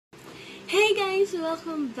Hey guys!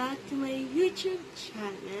 Welcome back to my YouTube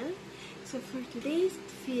channel. So for today's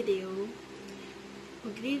video,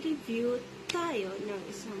 magre-review tayo ng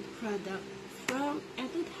isang product from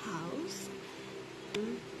Etude House.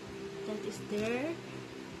 That is their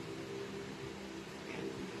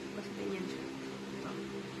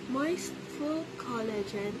Moistfull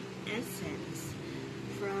Collagen Essence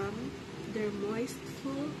from their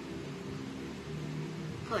Moistfull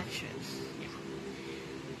collections.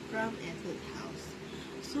 From Etude House.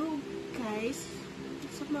 So, guys,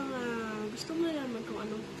 sa mga gusto mo naman kung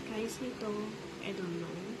anong price nito, I don't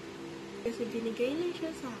know. Kasi binigay lang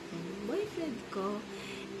siya sa akin, boyfriend ko,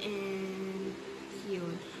 and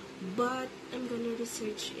yun. But, I'm gonna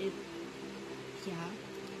research it. Yeah.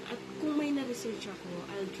 At kung may na-research ako,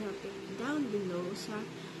 I'll drop it down below sa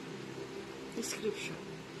description.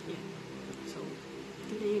 Yeah. So,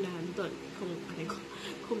 tignan nyo na doon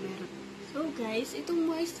kung meron. So guys, itong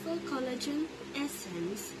Moistfull Collagen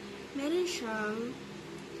Essence, meron siyang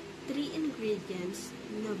 3 ingredients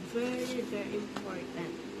na very, very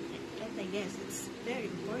important. And I guess it's very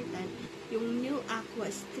important. Yung New Aqua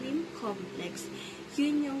Stream Complex,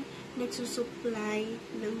 yun yung nagsusupply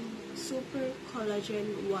ng super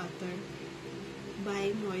collagen water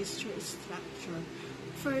by moisture structure.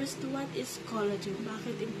 First, what is collagen?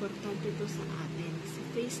 Bakit importante ito sa atin? Sa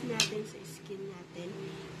face natin, sa skin natin?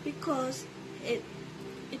 Because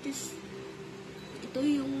ito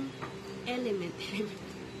yung element.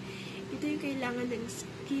 Ito yung kailangan ng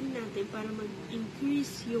skin natin para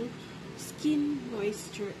mag-increase yung skin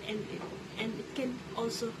moisture and it can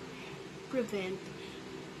also prevent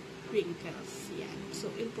wrinkles. Yan.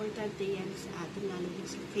 So, importante yan sa atin, lalo din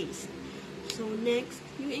sa face. So, next,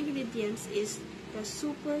 yung ingredients is the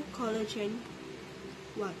super collagen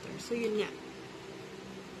water. So, yun nga.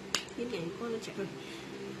 Yun nga, yung collagen.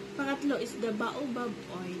 Pangatlo is the baobab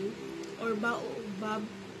oil or baobab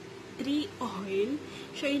tree oil.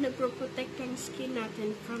 Siya yung nagpro-protect ng skin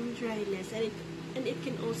natin from dryness and it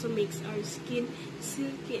can also make our skin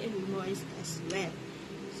silky and moist as well.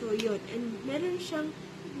 So, yun. And meron siyang,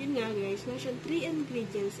 yun nga guys, meron siyang 3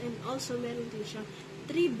 ingredients and also meron din siyang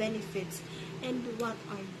 3 benefits. And what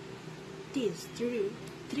are these 3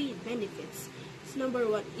 benefits? So, number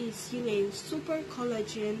 1 is yun nga yung super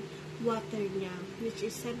collagen water niya, which is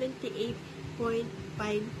 78.5%.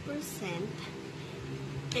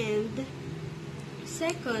 And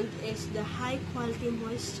second is the high quality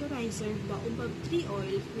moisturizer baobab tree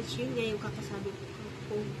oil, which yun nga yung kakasabi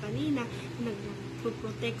ko kanina,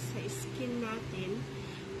 nag-protect sa skin natin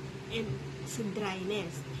and sa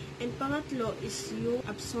dryness. And pangatlo is yung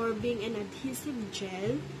absorbing and adhesive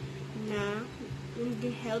gel na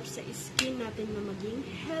nag-help sa skin natin na maging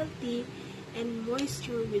healthy and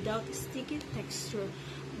moisture without sticky texture.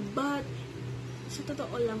 But, sa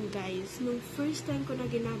totoo lang guys, nung first time ko na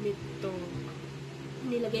ginamit to,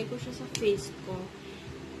 nilagay ko siya sa face ko,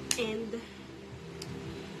 and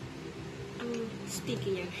ang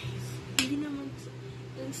sticky niya guys. Hindi naman,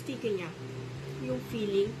 ang sticky niya, yung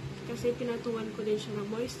feeling, kasi pinatungan ko din siya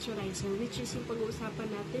ng moisturizer, which is yung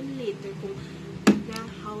pag-uusapan natin later kung na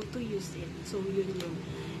how to use it. So, yun yun.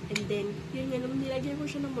 And then, yun nga, nung nilagyan ko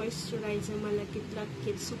siya ng moisturizer,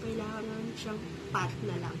 malakit-lakit, so kailangan siyang pat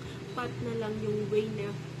na lang. Pat na lang yung way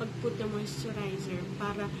na pag-put ng moisturizer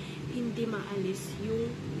para hindi maalis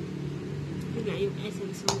yung, yun nga, yung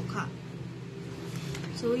essence sa mukha.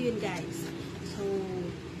 So, yun guys. So,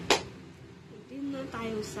 yun na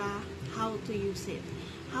tayo sa how to use it.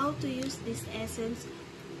 How to use this essence,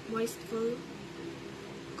 Moistfull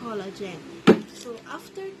Collagen. So,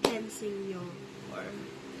 after cleansing nyo, or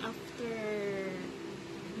after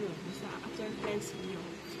cleansing nyo.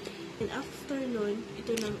 And after nun,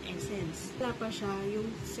 ito ng essence. Wala pa siya, yung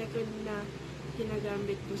second na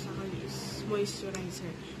ginagamit ko sa kanya is moisturizer.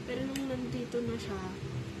 Pero nung nandito na siya,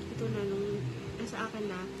 ito na, nung nasa akin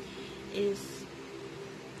na, is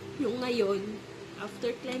yung ngayon, after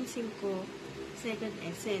cleansing ko, second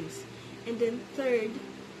essence. And then third,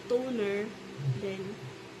 toner, then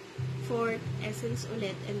fourth, essence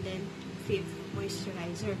ulit, and then fifth,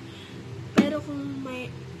 moisturizer. Pero kung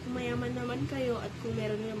mayaman naman kayo at kung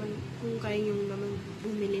meron naman, kung kayo yung naman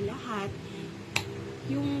bumili lahat,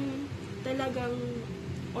 yung talagang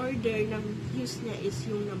order ng use niya is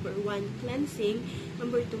yung number 1, cleansing,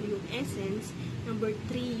 number 2, yung essence, number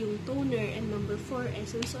 3, yung toner, and number 4,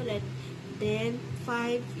 essence ulit, then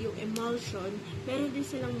 5, yung emulsion. Meron din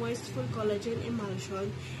silang Moistfull Collagen Emulsion,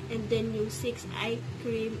 and then yung 6, eye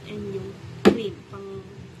cream, and yung cream, pang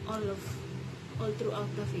all all throughout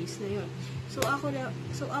the face na yun. So ako,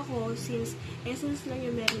 since essence lang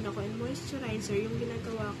yung meron ako and moisturizer, yung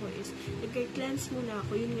ginagawa ko is, nag-cleanse muna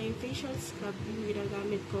ako. Yun nga yung facial scrub yung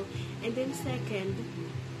ginagamit ko. And then second,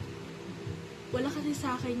 wala kasi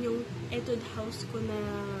sa akin yung Etude House ko na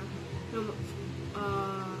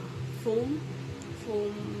foam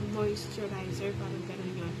moisturizer, parang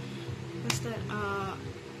gano'n yun. Basta,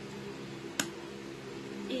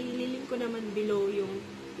 ililink ko naman below yung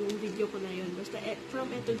video ko na yun. Basta, from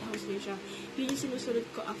Etude House din siya. Yun yung sinusunod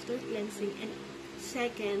ko after cleansing. And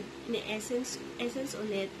second, essence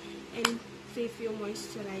ulit. And fifth, yung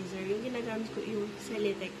moisturizer. Yung ginagamit ko yung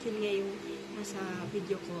Celitec. Yun nga yung nasa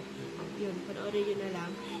video ko. Yun, panoorin yun na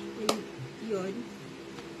lang. And yun.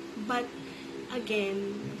 But,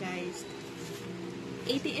 again, guys,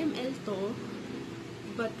 80 ml to,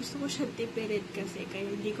 but gusto ko siya tipirid kasi kaya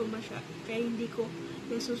hindi ko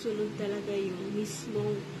nasusunod talaga yung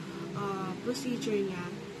mismong procedure niya.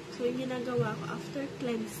 So, yung ginagawa ko after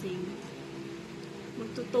cleansing,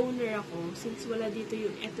 magto-toner ako since wala dito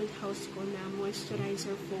yung Etude House ko na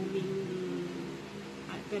moisturizer foaming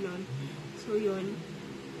ganon. So, yun.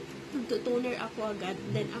 Magto-toner ako agad,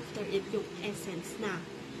 then after it yung essence na.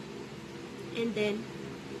 And then,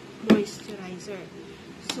 moisturizer.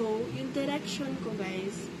 So, yung direction ko,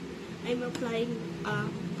 guys, I'm applying a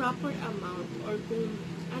proper amount or kung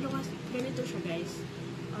ano kasi, ganito siya, guys.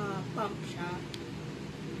 Pump siya.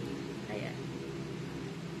 Ayan.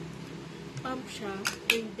 Pump siya.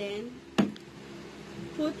 And then,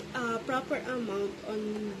 put a proper amount on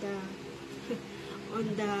the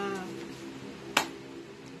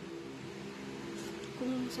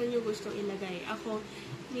kung saan nyo gustong ilagay. Ako,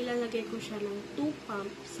 nilalagay ko siya ng 2 pump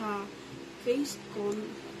sa face ko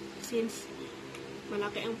since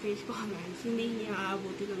malaki ang face ko guys. Hindi niya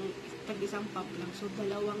aabuti ng tag-isang pump lang. So, 2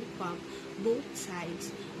 pump, both sides,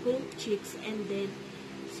 both cheeks, and then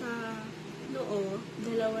sa noo,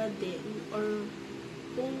 2 din. Or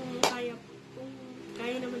kung kaya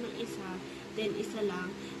naman ng isa, then isa lang.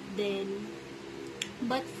 Then,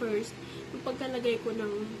 but first, yung pagkalagay ko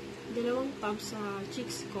ng 2 pump sa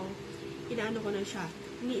cheeks ko, inaano ko na siya,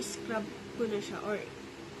 ni-scrub ko na siya, or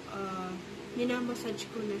minamassage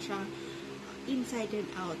ko na siya inside and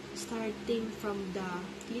out, starting from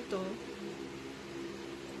dito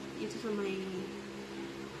sa may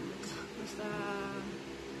basta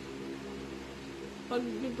pag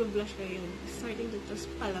nagpa-blush kayo yun, starting dito sa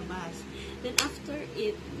palabas. Then after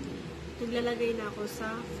it, naglalagay na ako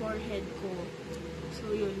sa forehead ko.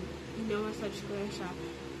 So yun, minamassage ko na siya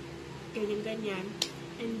ganyan-ganyan,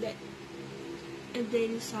 and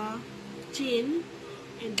then sa chin,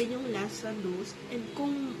 and then yung last sa nose. And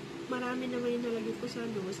kung marami naman yung nalagay ko sa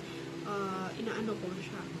nose, inaano ko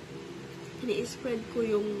siya, ini-spread ko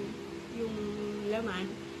yung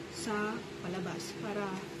laman sa palabas para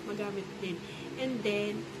magamit din. And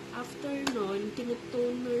then after nun,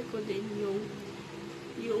 tinutoner ko din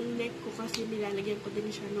yung neck ko kasi nilalagyan ko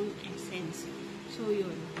din siya ng essence. So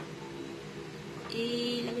yun,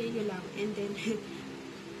 ilagay nyo lang, and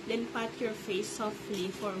then pat your face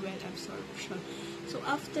softly for well absorption. So,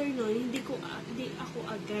 after nun, hindi ako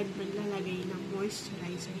agad naglalagay ng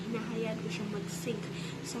moisturizer. Hinahayaan ko siya mag-sink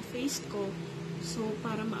sa face ko, so,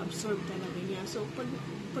 para ma-absorb talaga niya. So, pag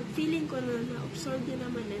feeling ko na na-absorb na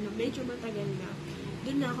naman na medyo matagal na,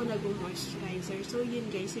 dun na ako nag-moisturizer. So,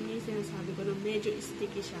 yun guys, yun yung sinasabi ko na medyo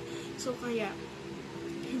sticky siya. So, kaya,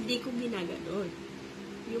 hindi ko ginaganon.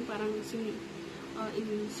 Yung parang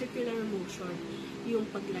in circular motion yung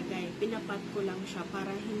paglagay. Pinapat ko lang siya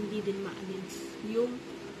para hindi din maalis yung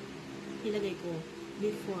nilagay ko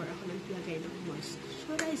before ako naglagay ng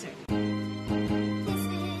moisturizer.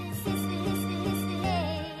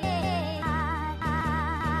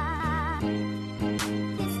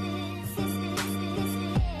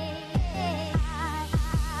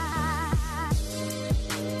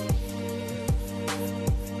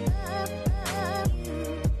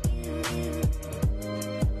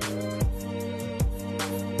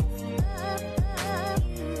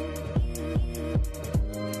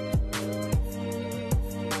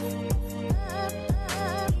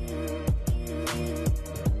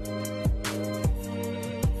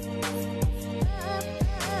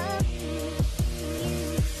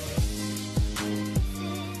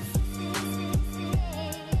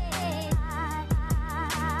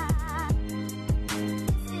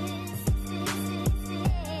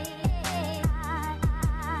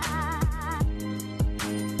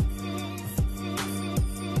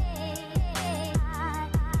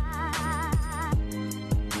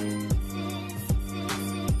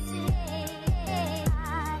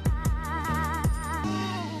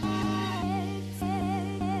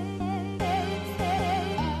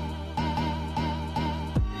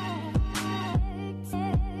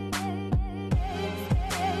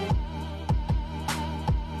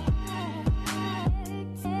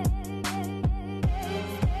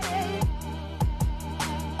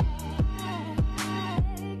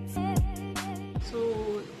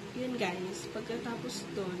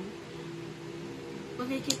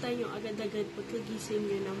 makikita nyo agad-agad pagkagising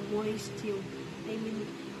nyo na moist yung,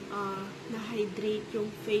 na-hydrate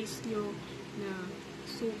yung face nyo, na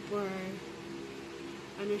super,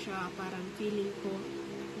 ano siya, parang feeling ko,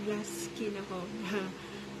 glass skin ako, na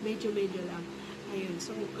medyo lang. Ayun,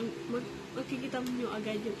 so, makikita nyo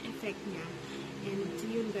agad yung effect niya. And,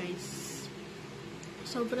 yun guys,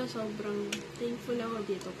 sobrang thankful ako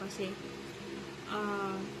dito kasi,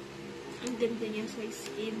 ang ganda niya sa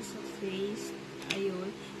skin, sa face.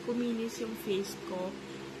 Ayun, kuminis yung face ko.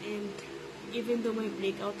 And, even though may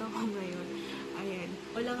breakout ako ngayon, ayan,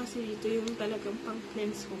 wala kasi dito yung talagang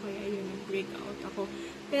pang-cleanse ko, kaya ayun, nag-breakout ako.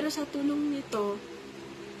 Pero sa tulong nito,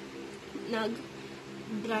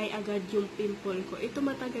 nag-dry agad yung pimple ko. Ito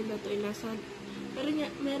matagal na to, pero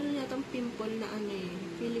meron yatang pimple na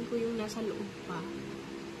feeling ko yung nasa loob pa.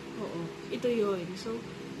 Oo, ito yun. So,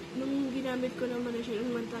 nung ginamit ko naman na siya,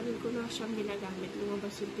 nung mantagal ko na siyang ginagamit,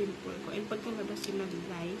 lumabas yung pimple ko. And pagkalabas yung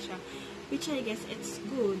nag-dry siya, which I guess it's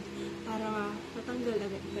good para matanggal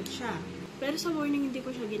agad siya. Pero sa morning, hindi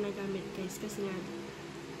ko siya ginagamit, guys, kasi nga,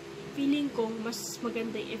 feeling ko, mas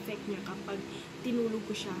maganda yung effect niya kapag tinulog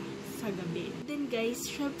ko siya sa gabi. Then, guys,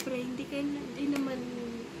 syempre,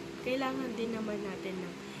 kailangan din naman natin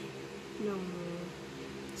ng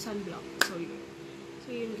sunblock. So,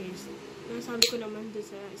 yun, guys. Nasabi ko naman doon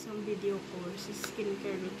sa isang video ko, sa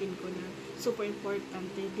skincare routine ko na super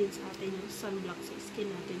importante din sa atin yung sunblock sa skin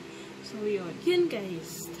natin. So, yun. Yun,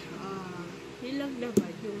 guys. Yun lang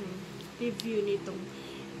naman yung review nitong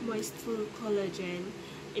Moistfull Collagen.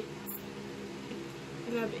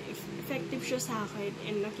 Grabe, effective siya sa akin.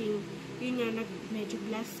 And yun nga, medyo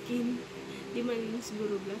glass skin. Di man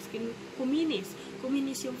siguro glass skin.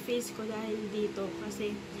 Kuminis yung face ko dahil dito.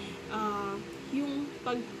 Kasi, yung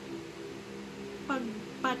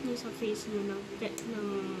pagpat nyo sa face nyo ng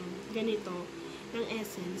ganito, ng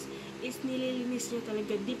essence, is nililinis nyo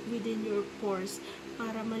talaga deep within your pores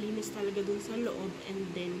para malinis talaga dun sa loob,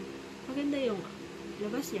 and then maganda yung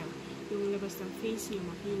labas niya, yung labas ng face nyo,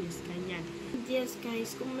 makinis, ganyan. And yes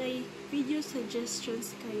guys, kung may video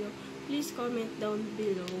suggestions kayo, please comment down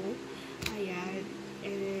below. Ayan,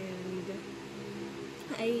 and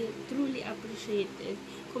I truly appreciate it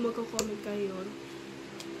kung magko-comment kayo.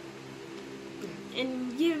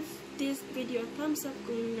 And give this video a thumbs up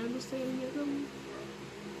kung nagustuhan nyo itong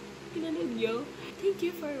pinanood nyo. Thank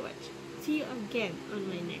you for watching. See you again on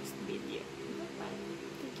my next video. Bye-bye.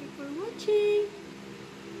 Thank you for watching.